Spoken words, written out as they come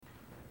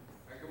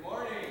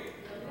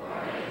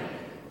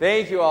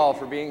Thank you all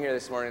for being here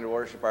this morning to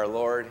worship our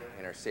Lord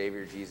and our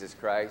Savior, Jesus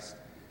Christ.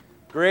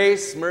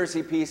 Grace,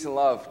 mercy, peace, and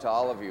love to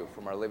all of you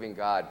from our living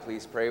God.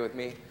 Please pray with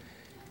me.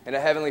 And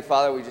Heavenly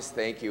Father, we just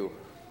thank you.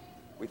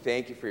 We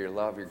thank you for your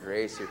love, your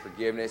grace, your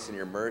forgiveness, and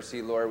your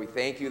mercy, Lord. We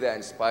thank you that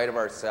in spite of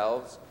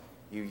ourselves,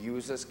 you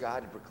use us,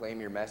 God, to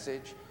proclaim your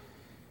message.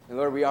 And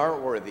Lord, we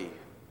aren't worthy,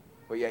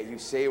 but yet you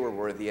say we're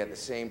worthy at the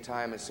same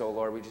time. And so,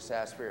 Lord, we just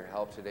ask for your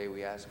help today.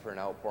 We ask for an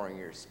outpouring of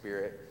your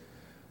Spirit.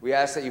 We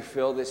ask that you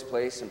fill this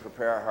place and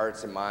prepare our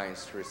hearts and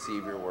minds to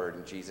receive your word.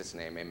 In Jesus'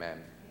 name,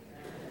 amen.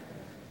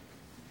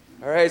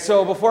 All right,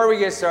 so before we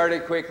get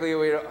started quickly,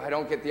 I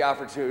don't get the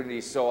opportunity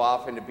so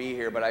often to be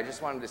here, but I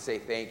just wanted to say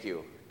thank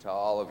you to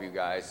all of you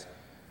guys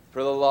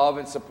for the love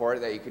and support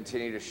that you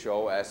continue to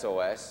show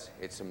SOS.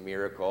 It's a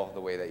miracle,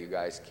 the way that you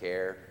guys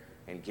care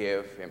and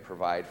give and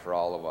provide for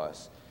all of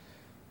us.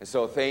 And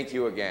so thank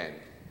you again.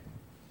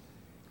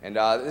 And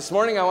this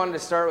morning I wanted to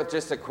start with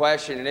just a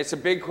question, and it's a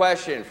big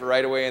question for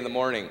right away in the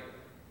morning.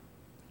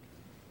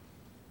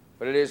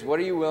 But it is, what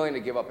are you willing to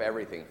give up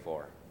everything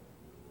for?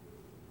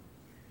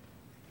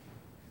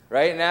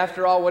 Right? And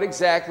after all, what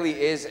exactly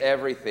is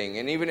everything?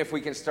 And even if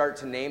we can start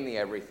to name the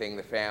everything,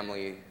 the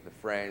family, the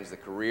friends, the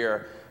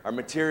career, our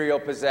material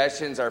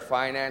possessions, our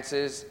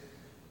finances,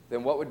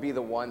 then what would be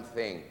the one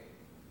thing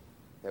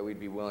that we'd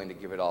be willing to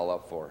give it all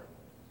up for?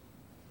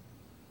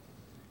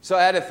 So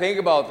I had to think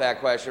about that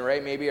question,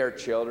 right? Maybe our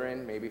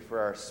children, maybe for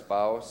our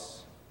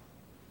spouse.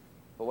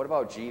 But what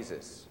about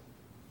Jesus?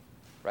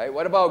 Right?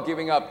 What about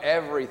giving up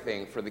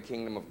everything for the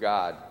kingdom of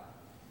God?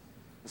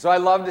 So I'd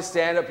love to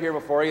stand up here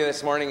before you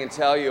this morning and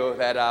tell you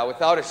that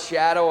without a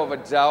shadow of a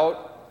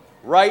doubt,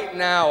 right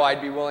now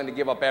I'd be willing to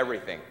give up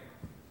everything.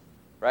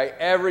 Right?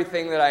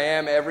 Everything that I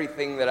am,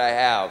 everything that I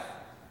have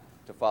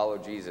to follow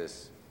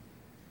Jesus.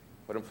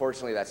 But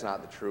unfortunately, that's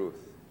not the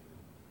truth.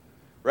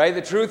 Right?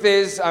 The truth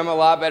is, I'm a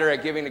lot better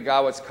at giving to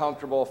God what's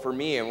comfortable for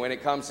me. And when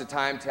it comes to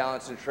time,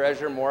 talents, and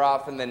treasure, more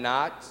often than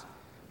not,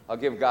 I'll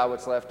give God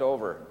what's left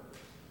over.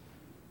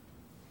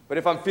 But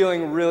if I'm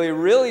feeling really,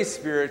 really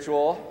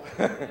spiritual,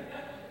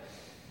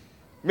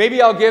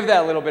 maybe I'll give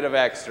that little bit of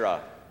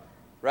extra.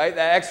 Right?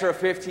 That extra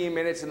 15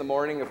 minutes in the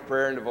morning of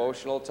prayer and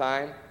devotional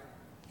time.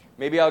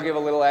 Maybe I'll give a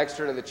little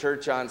extra to the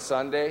church on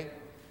Sunday.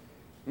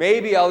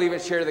 Maybe I'll even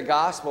share the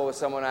gospel with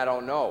someone I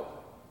don't know.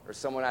 Or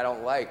someone I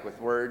don't like,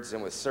 with words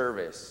and with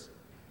service.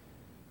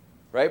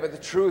 Right? But the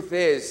truth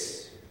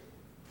is,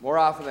 more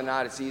often than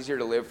not, it's easier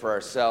to live for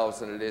ourselves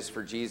than it is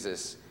for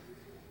Jesus.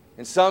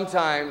 And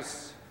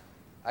sometimes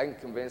I can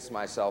convince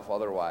myself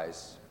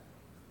otherwise.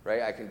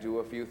 Right? I can do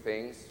a few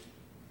things,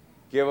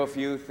 give a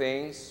few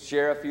things,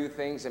 share a few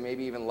things, and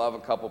maybe even love a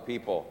couple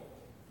people.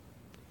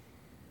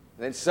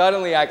 And then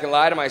suddenly I can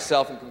lie to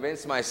myself and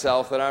convince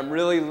myself that I'm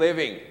really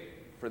living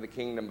for the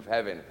kingdom of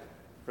heaven,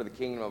 for the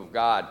kingdom of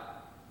God.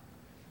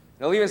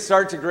 And I'll even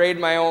start to grade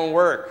my own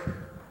work.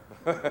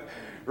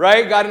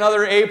 Right? Got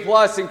another A+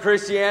 in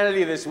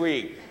Christianity this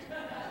week.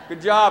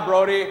 Good job,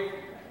 Brody.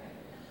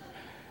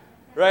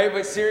 Right?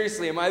 But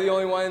seriously, am I the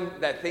only one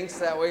that thinks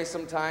that way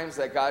sometimes?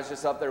 That God's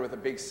just up there with a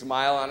big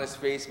smile on his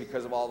face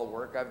because of all the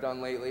work I've done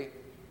lately?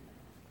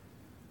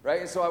 Right?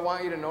 And so I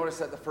want you to notice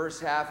that the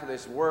first half of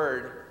this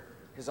word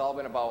has all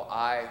been about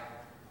I.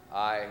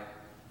 And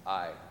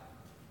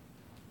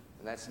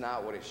that's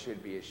not what it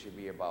should be. It should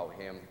be about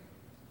him.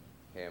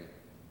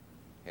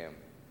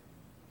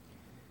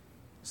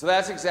 So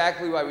that's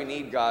exactly why we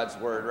need God's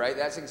word, right?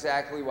 That's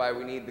exactly why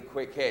we need the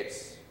quick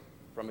hits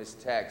from his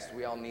text.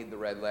 We all need the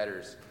red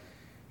letters.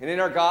 And in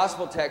our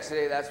gospel text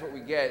today, that's what we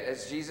get.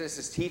 As Jesus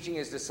is teaching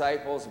his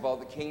disciples about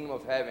the kingdom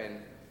of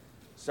heaven,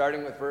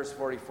 starting with verse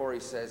 44, he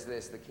says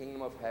this: the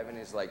kingdom of heaven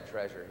is like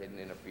treasure hidden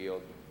in a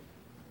field.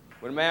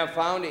 When a man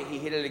found it, he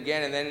hid it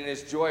again, and then in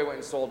his joy went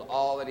and sold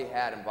all that he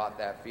had and bought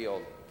that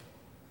field.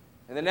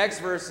 And the next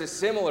verse is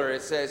similar.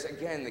 It says,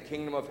 again, the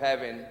kingdom of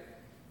heaven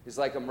is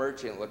like a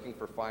merchant looking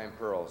for fine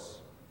pearls.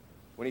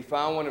 When he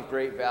found one of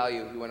great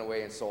value, he went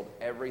away and sold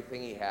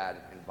everything he had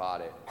and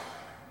bought it.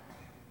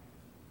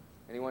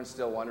 Anyone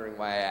still wondering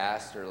why I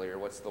asked earlier,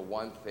 what's the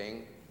one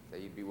thing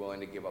that you'd be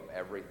willing to give up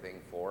everything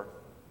for?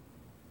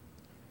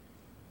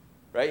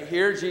 Right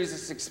here,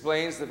 Jesus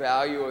explains the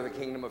value of the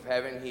kingdom of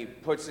heaven. He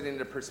puts it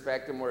into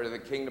perspective where the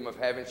kingdom of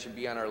heaven should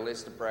be on our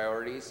list of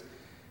priorities.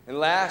 And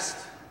last,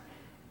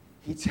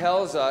 he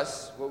tells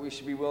us what we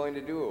should be willing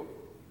to do,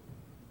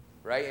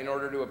 right, in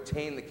order to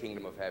obtain the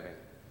kingdom of heaven.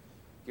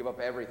 Give up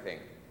everything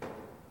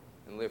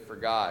and live for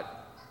God.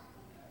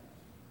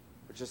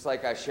 But just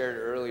like I shared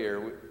earlier,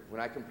 when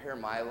I compare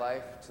my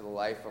life to the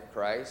life of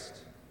Christ,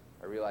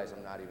 I realize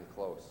I'm not even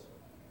close.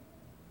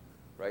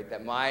 Right?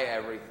 That my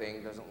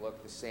everything doesn't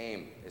look the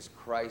same as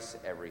Christ's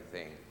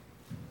everything.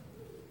 And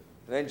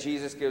then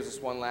Jesus gives us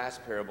one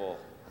last parable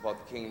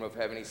about the kingdom of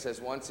heaven. He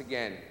says, once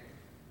again,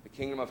 the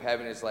kingdom of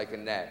heaven is like a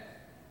net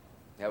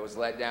that was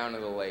let down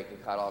in the lake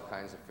and caught all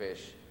kinds of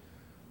fish.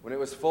 When it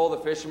was full, the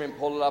fishermen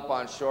pulled it up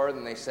on shore,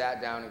 then they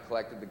sat down and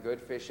collected the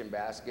good fish in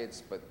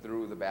baskets, but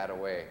threw the bad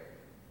away.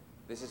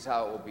 This is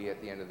how it will be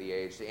at the end of the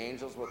age. The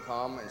angels will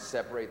come and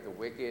separate the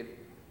wicked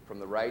from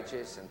the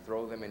righteous and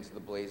throw them into the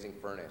blazing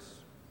furnace,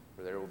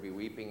 where there will be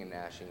weeping and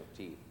gnashing of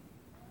teeth.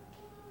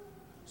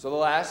 So the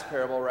last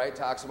parable, right,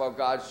 talks about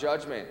God's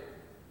judgment.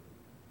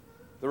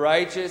 The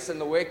righteous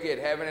and the wicked,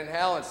 heaven and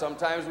hell, and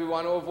sometimes we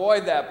want to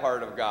avoid that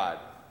part of God.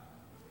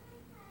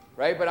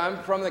 Right? But I'm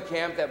from the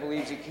camp that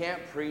believes you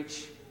can't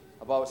preach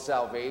about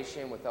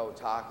salvation without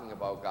talking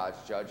about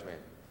God's judgment.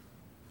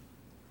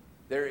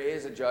 There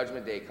is a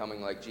judgment day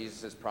coming, like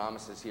Jesus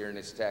promises here in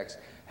his text.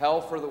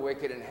 Hell for the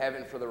wicked and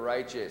heaven for the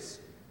righteous.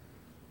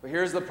 But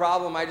here's the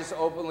problem. I just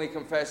openly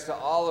confess to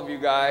all of you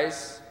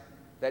guys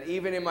that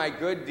even in my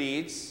good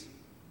deeds,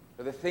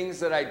 or the things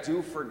that I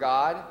do for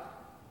God,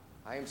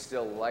 I am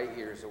still light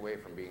years away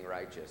from being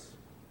righteous.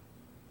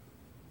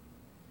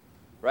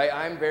 Right?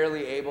 I'm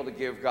barely able to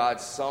give God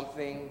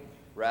something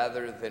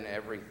rather than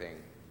everything.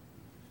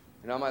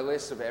 And on my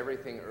list of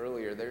everything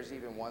earlier, there's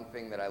even one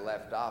thing that I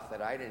left off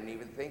that I didn't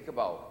even think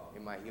about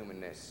in my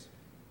humanness,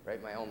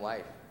 right? My own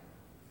life.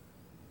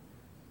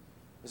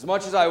 As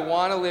much as I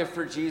want to live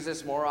for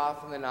Jesus, more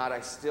often than not,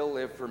 I still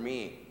live for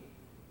me.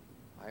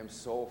 I am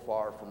so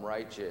far from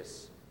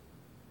righteous.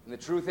 And the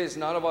truth is,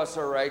 none of us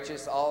are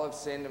righteous. All have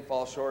sinned and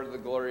fall short of the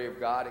glory of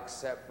God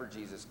except for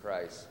Jesus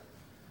Christ.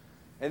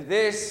 And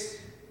this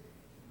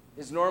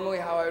is normally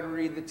how I would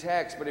read the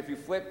text, but if you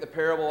flip the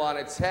parable on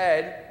its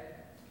head,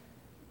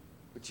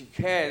 which you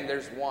can,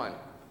 there's one.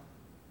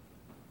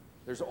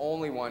 There's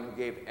only one who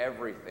gave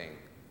everything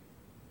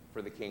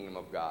for the kingdom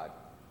of God,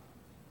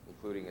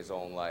 including his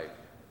own life.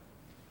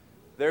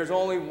 There's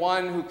only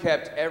one who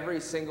kept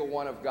every single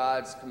one of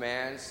God's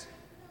commands,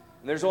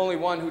 and there's only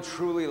one who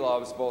truly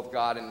loves both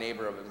God and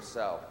neighbor of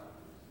himself.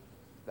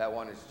 That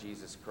one is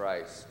Jesus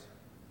Christ.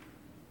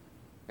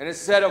 And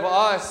instead of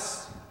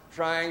us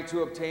trying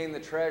to obtain the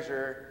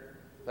treasure,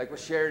 like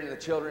was shared in the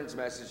children's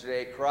message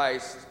today,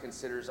 Christ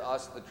considers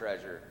us the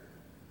treasure.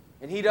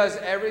 And he does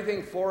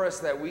everything for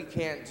us that we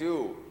can't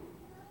do.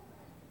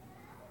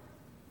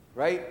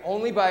 Right?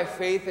 Only by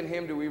faith in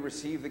him do we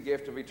receive the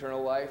gift of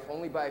eternal life.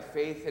 Only by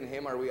faith in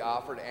him are we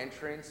offered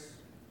entrance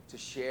to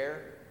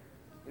share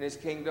in his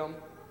kingdom.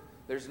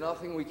 There's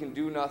nothing we can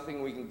do,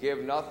 nothing we can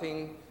give,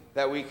 nothing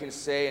that we can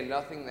say, and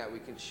nothing that we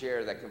can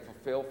share that can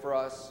fulfill for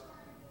us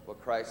what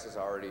Christ has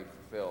already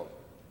fulfilled.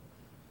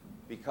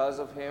 Because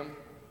of him,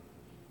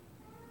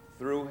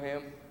 through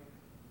him,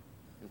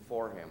 and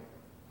for him.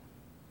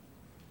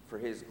 For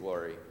his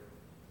glory.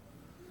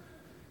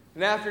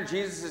 And after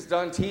Jesus is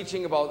done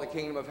teaching about the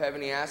kingdom of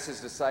heaven, he asks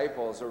his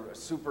disciples a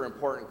super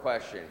important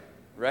question,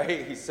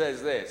 right? He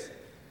says this,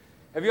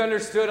 have you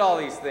understood all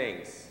these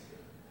things?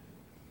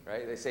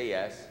 Right? They say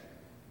yes.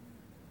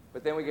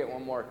 But then we get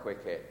one more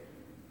quick hit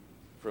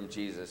from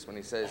Jesus when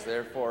he says,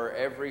 therefore,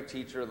 every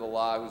teacher of the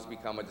law who's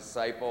become a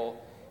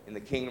disciple in the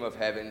kingdom of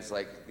heaven is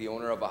like the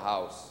owner of a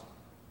house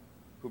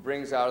who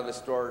brings out of the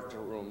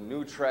storeroom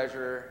new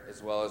treasure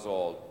as well as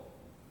old.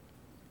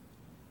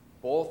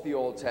 Both the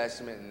Old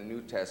Testament and the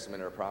New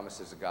Testament are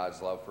promises of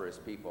God's love for his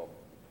people.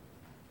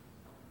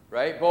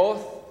 Right?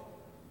 Both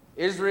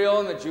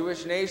Israel and the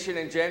Jewish nation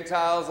and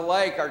Gentiles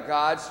alike are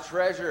God's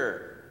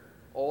treasure.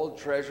 Old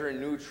treasure and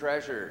new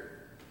treasure.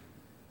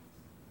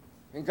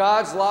 And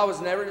God's law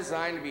was never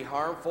designed to be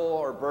harmful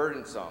or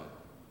burdensome.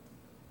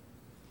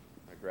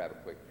 I grab a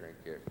quick drink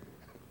here.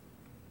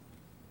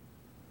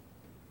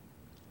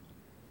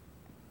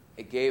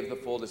 It gave the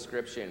full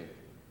description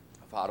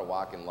of how to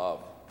walk in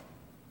love.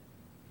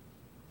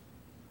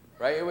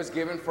 Right? It was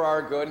given for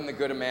our good and the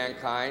good of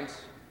mankind.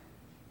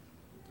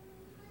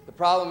 The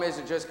problem is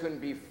it just couldn't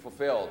be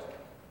fulfilled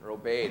or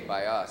obeyed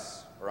by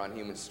us or on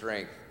human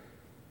strength.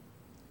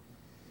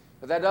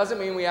 But that doesn't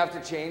mean we have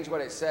to change what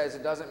it says.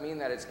 It doesn't mean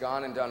that it's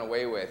gone and done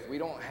away with. We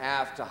don't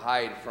have to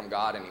hide from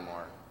God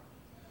anymore.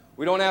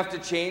 We don't have to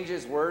change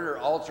his word or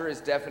alter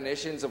his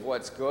definitions of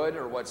what's good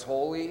or what's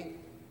holy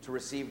to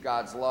receive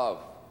God's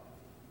love.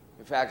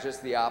 In fact,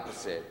 just the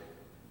opposite.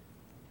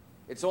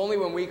 It's only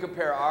when we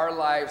compare our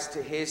lives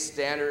to his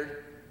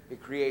standard,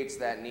 it creates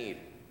that need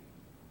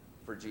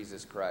for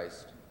Jesus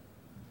Christ.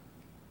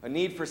 A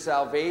need for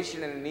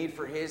salvation and a need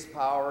for his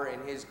power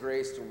and his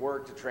grace to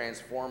work to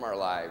transform our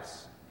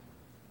lives.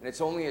 And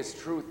it's only his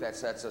truth that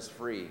sets us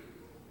free.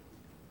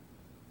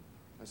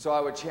 And so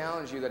I would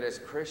challenge you that as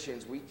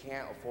Christians, we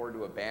can't afford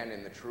to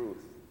abandon the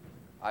truth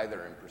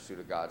either in pursuit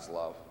of God's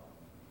love.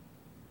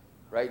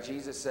 Right?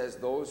 Jesus says,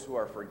 those who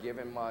are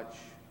forgiven much,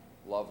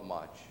 love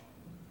much.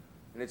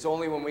 And it's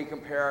only when we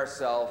compare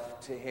ourselves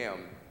to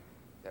him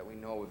that we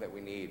know that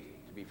we need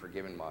to be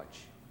forgiven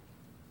much.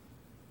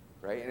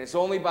 Right? And it's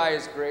only by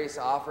his grace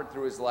offered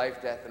through his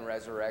life, death, and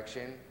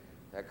resurrection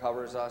that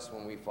covers us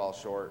when we fall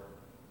short.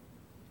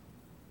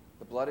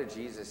 The blood of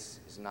Jesus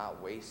is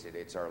not wasted.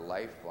 It's our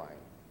lifeline.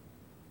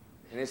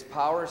 And his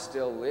power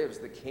still lives.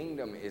 The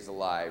kingdom is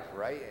alive,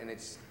 right? And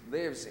it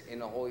lives in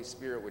the Holy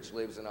Spirit, which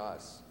lives in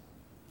us.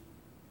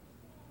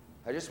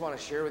 I just want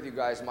to share with you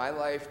guys, my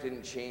life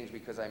didn't change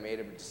because I made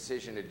a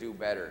decision to do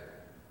better,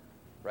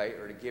 right?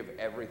 Or to give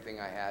everything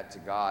I had to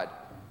God.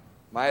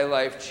 My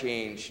life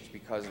changed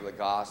because of the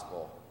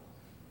gospel.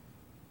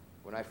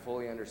 When I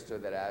fully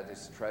understood that I had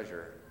this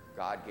treasure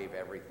God gave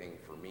everything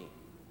for me.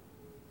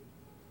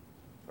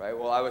 Right?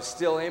 While I was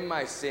still in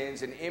my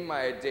sins and in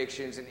my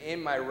addictions and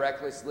in my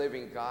reckless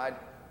living, God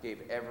gave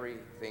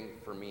everything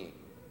for me.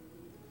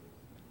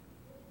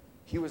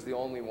 He was the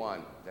only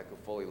one that could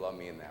fully love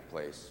me in that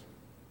place.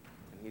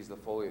 And he's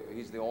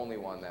the only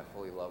one that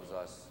fully loves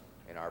us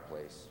in our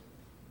place.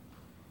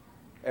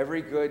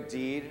 Every good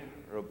deed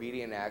or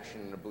obedient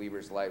action in a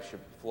believer's life should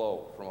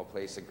flow from a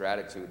place of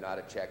gratitude, not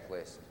a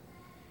checklist.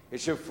 It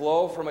should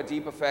flow from a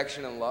deep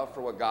affection and love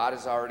for what God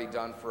has already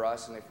done for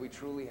us. And if we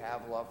truly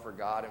have love for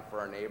God and for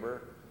our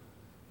neighbor,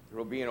 there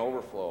will be an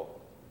overflow,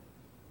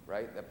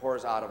 right, that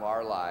pours out of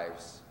our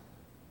lives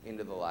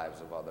into the lives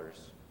of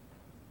others.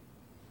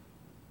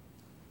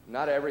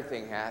 Not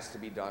everything has to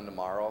be done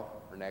tomorrow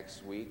or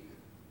next week.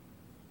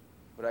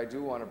 But I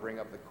do want to bring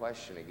up the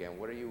question again.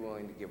 What are you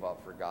willing to give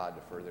up for God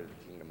to further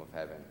the kingdom of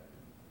heaven?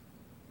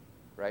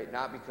 Right?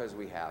 Not because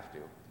we have to,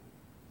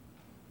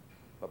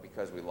 but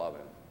because we love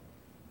him.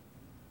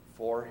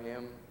 For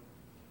him,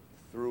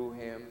 through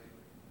him,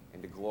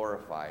 and to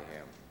glorify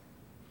him.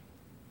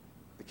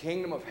 The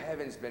kingdom of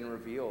heaven's been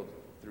revealed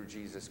through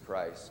Jesus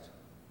Christ.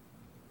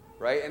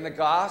 Right? And the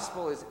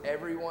gospel is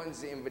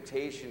everyone's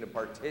invitation to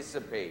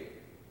participate,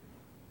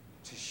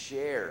 to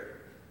share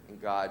in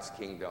God's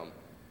kingdom,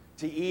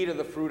 to eat of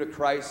the fruit of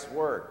Christ's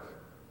work.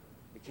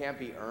 It can't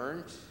be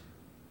earned,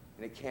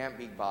 and it can't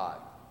be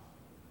bought.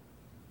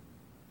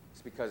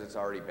 It's because it's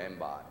already been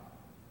bought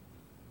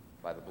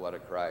by the blood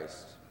of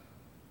Christ.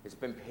 It's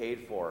been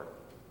paid for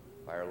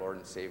by our Lord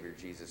and Savior,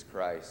 Jesus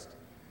Christ.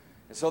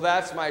 And so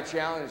that's my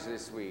challenge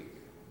this week,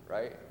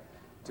 right?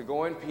 To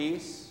go in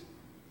peace,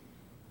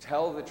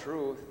 tell the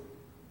truth,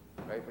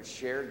 right? But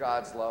share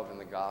God's love and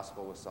the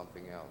gospel with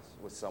something else,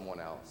 with someone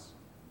else.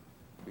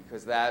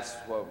 Because that's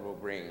what will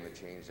bring the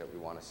change that we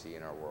want to see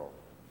in our world.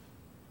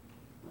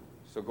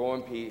 So go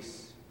in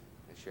peace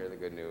and share the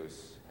good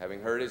news.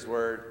 Having heard his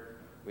word,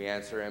 we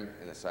answer him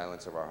in the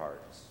silence of our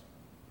hearts.